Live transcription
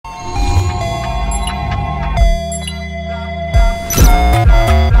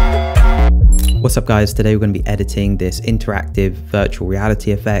What's up guys, today we're going to be editing this interactive virtual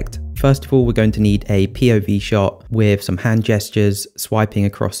reality effect. First of all, we're going to need a POV shot with some hand gestures swiping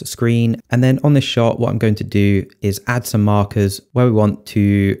across the screen. And then on this shot, what I'm going to do is add some markers where we want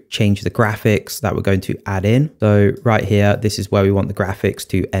to change the graphics that we're going to add in. So right here, this is where we want the graphics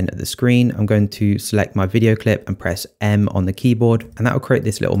to enter the screen. I'm going to select my video clip and press M on the keyboard, and that will create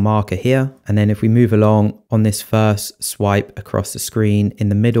this little marker here. And then if we move along on this first swipe across the screen, in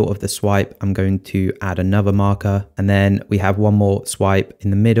the middle of the swipe, I'm going to add another marker. And then we have one more swipe in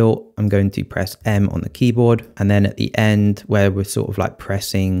the middle. I'm going to press M on the keyboard, and then at the end where we're sort of like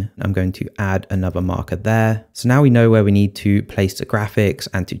pressing, I'm going to add another marker there. So now we know where we need to place the graphics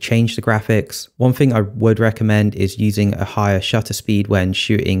and to change the graphics. One thing I would recommend is using a higher shutter speed when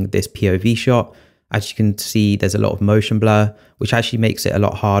shooting this POV shot. As you can see, there's a lot of motion blur, which actually makes it a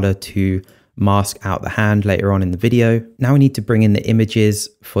lot harder to mask out the hand later on in the video. Now we need to bring in the images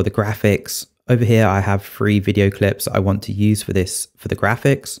for the graphics. Over here, I have 3 video clips I want to use for the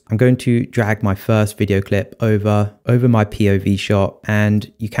graphics. I'm going to drag my first video clip over my POV shot,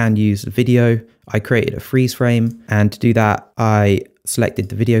 and you can use the video. I created a freeze frame, and to do that, I selected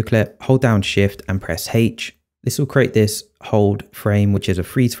the video clip, hold down Shift and press H. This will create this hold frame, which is a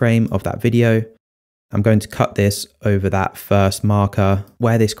freeze frame of that video. I'm going to cut this over that first marker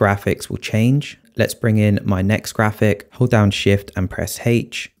where this graphics will change. Let's bring in my next graphic, hold down Shift and press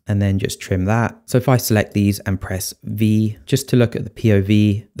H, and then just trim that. So if I select these and press V, just to look at the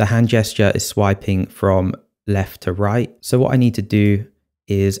POV, the hand gesture is swiping from left to right. So what I need to do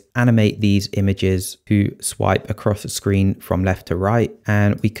is animate these images to swipe across the screen from left to right.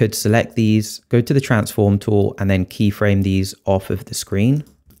 And we could select these, go to the transform tool, and then keyframe these off of the screen.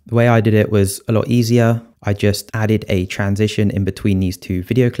 The way I did it was a lot easier. I just added a transition in between these 2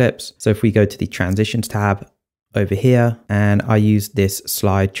 video clips. So if we go to the transitions tab over here, and I use this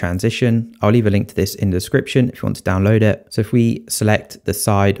slide transition, I'll leave a link to this in the description if you want to download it. So if we select the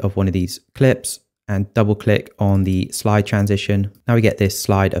side of one of these clips and double click on the slide transition, now we get this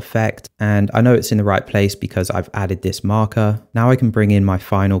slide effect, and I know it's in the right place because I've added this marker. Now I can bring in my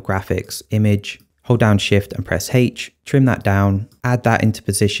final graphics image, hold down Shift and press H, trim that down, add that into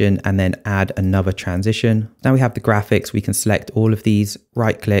position, and then add another transition. Now we have the graphics. We can select all of these,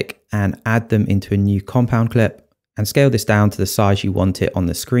 right click and add them into a new compound clip and scale this down to the size you want it on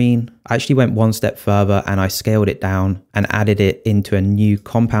the screen. I actually went one step further and I scaled it down and added it into a new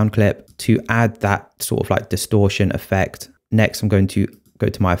compound clip to add that sort of like distortion effect. Next, I'm going to go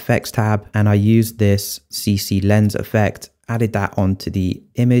to my effects tab, and I use this CC lens effect, added that onto the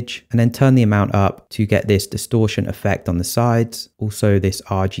image, and then turn the amount up to get this distortion effect on the sides, also this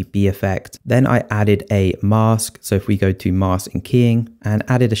RGB effect. Then I added a mask. So if we go to mask and keying, and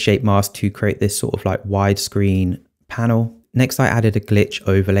added a shape mask to create this sort of like widescreen panel. Next, I added a glitch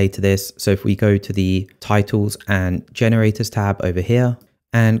overlay to this. So if we go to the titles and generators tab over here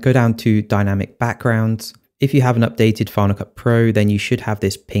and go down to dynamic backgrounds, if you haven't updated Final Cut Pro, then you should have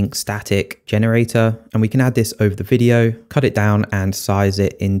this pink static generator, and we can add this over the video, cut it down and size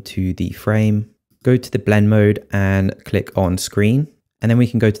it into the frame. Go to the blend mode and click on screen, and then we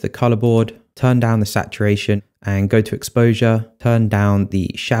can go to the color board, turn down the saturation and go to exposure, turn down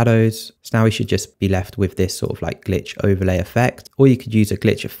the shadows. So now we should just be left with this sort of like glitch overlay effect, or you could use a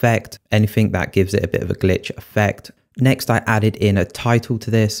glitch effect, anything that gives it a bit of a glitch effect. Next, I added in a title to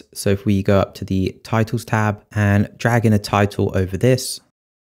this. So if we go up to the titles tab and drag in a title over this,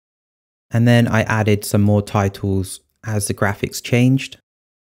 and then I added some more titles as the graphics changed.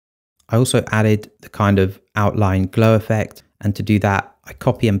 I also added the kind of outline glow effect. And to do that, I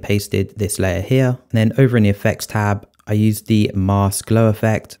copy and pasted this layer here. And then over in the effects tab, I used the mask glow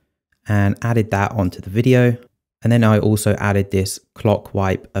effect and added that onto the video. And then I also added this clock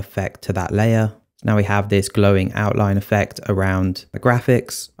wipe effect to that layer. Now we have this glowing outline effect around the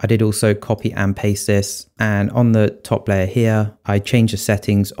graphics. I did also copy and paste this, and on the top layer here, I changed the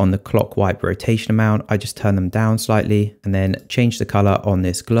settings on the clock wipe rotation amount. I just turned them down slightly and then changed the color on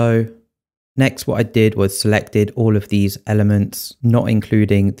this glow. Next, what I did was selected all of these elements, not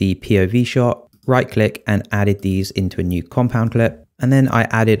including the POV shot, right click and added these into a new compound clip. And then I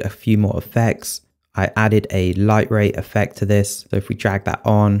added a few more effects. I added a light ray effect to this. So if we drag that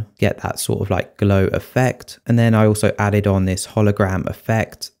on, get that sort of like glow effect. And then I also added on this hologram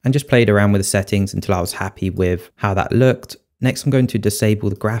effect and just played around with the settings until I was happy with how that looked. Next, I'm going to disable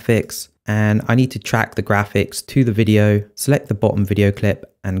the graphics, and I need to track the graphics to the video. Select the bottom video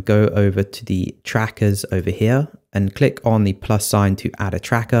clip and go over to the trackers over here and click on the plus sign to add a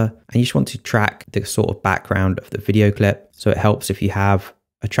tracker. And you just want to track the sort of background of the video clip. So it helps if you have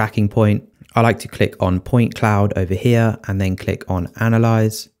a tracking point. I like to click on point cloud over here and then click on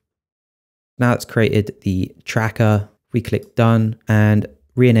analyze. Now it's created the tracker. We click done and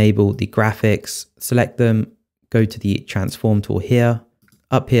re-enable the graphics, select them, go to the transform tool here.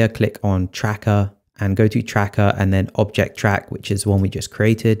 Up here, click on tracker and go to tracker and then object track, which is the one we just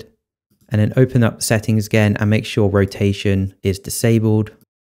created. And then open up settings again and make sure rotation is disabled.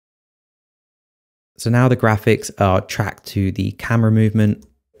 So now the graphics are tracked to the camera movement.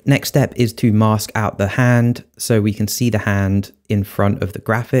 Next step is to mask out the hand so we can see the hand in front of the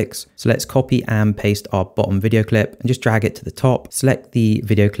graphics. So let's copy and paste our bottom video clip and just drag it to the top. Select the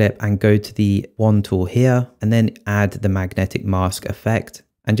video clip and go to the wand tool here and then add the magnetic mask effect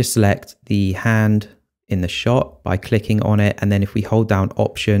and just select the hand in the shot by clicking on it. And then if we hold down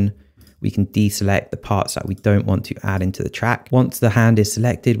Option, we can deselect the parts that we don't want to add into the track. Once the hand is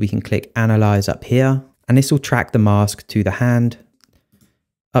selected, we can click Analyze up here and this will track the mask to the hand.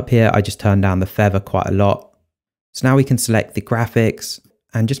 Up here, I just turned down the feather quite a lot. So now we can select the graphics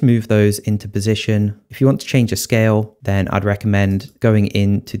and just move those into position. If you want to change the scale, then I'd recommend going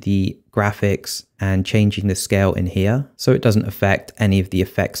into the graphics and changing the scale in here so it doesn't affect any of the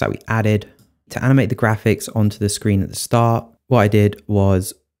effects that we added. To animate the graphics onto the screen at the start, what I did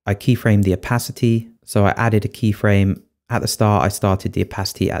was I keyframed the opacity. So I added a keyframe at the start. I started the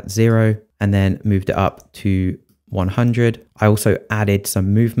opacity at 0 and then moved it up to 100. I also added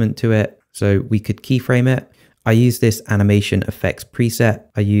some movement to it so we could keyframe it. I used this animation effects preset.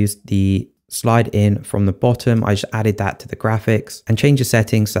 I used the slide in from the bottom. I just added that to the graphics and changed the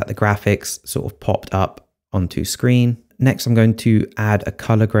settings so that the graphics sort of popped up onto screen. Next, I'm going to add a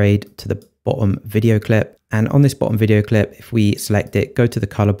color grade to the bottom video clip. And on this bottom video clip, if we select it, go to the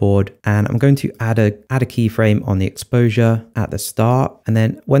color board, and I'm going to add a keyframe on the exposure at the start. And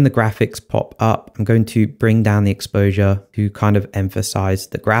then when the graphics pop up, I'm going to bring down the exposure to kind of emphasize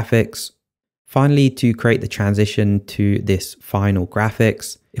the graphics. Finally, to create the transition to this final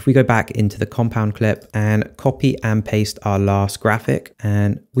graphics, if we go back into the compound clip and copy and paste our last graphic,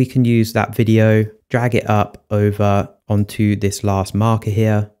 and we can use that video, drag it up over onto this last marker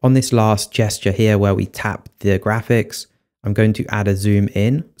here. On this last gesture here where we tap the graphics, I'm going to add a zoom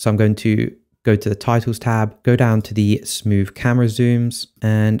in. So I'm going to go to the titles tab, go down to the smooth camera zooms,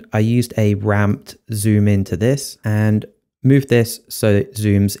 and I used a ramped zoom into this and move this so it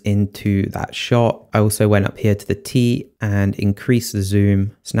zooms into that shot. I also went up here to the T and increased the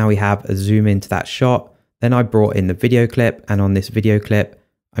zoom. So now we have a zoom into that shot. Then I brought in the video clip, and on this video clip,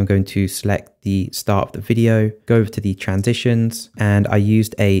 I'm going to select the start of the video, go over to the transitions, and I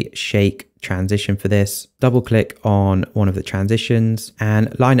used a shake transition for this. Double click on one of the transitions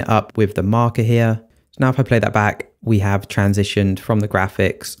and line it up with the marker here. So now if I play that back, we have transitioned from the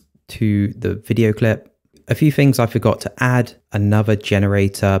graphics to the video clip. A few things I forgot to add: another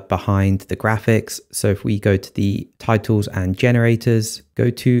generator behind the graphics. So if we go to the titles and generators, go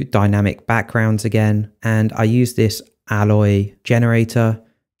to dynamic backgrounds again, and I use this alloy generator,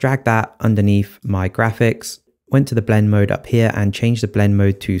 drag that underneath my graphics, went to the blend mode up here and changed the blend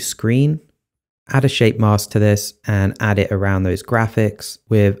mode to screen, add a shape mask to this and add it around those graphics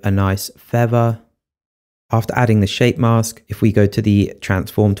with a nice feather. After adding the shape mask, if we go to the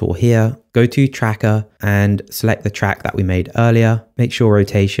transform tool here, go to tracker and select the track that we made earlier. Make sure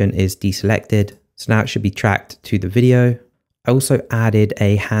rotation is deselected. So now it should be tracked to the video. I also added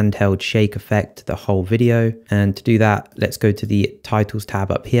a handheld shake effect to the whole video. And to do that, let's go to the titles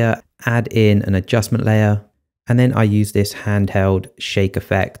tab up here, add in an adjustment layer. And then I use this handheld shake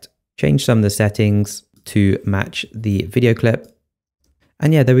effect, change some of the settings to match the video clip.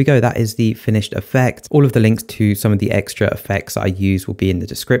 And yeah, there we go. That is the finished effect. All of the links to some of the extra effects I use will be in the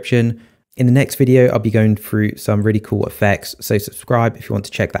description. In the next video, I'll be going through some really cool effects. So subscribe if you want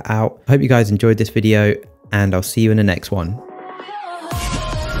to check that out. I hope you guys enjoyed this video, and I'll see you in the next one.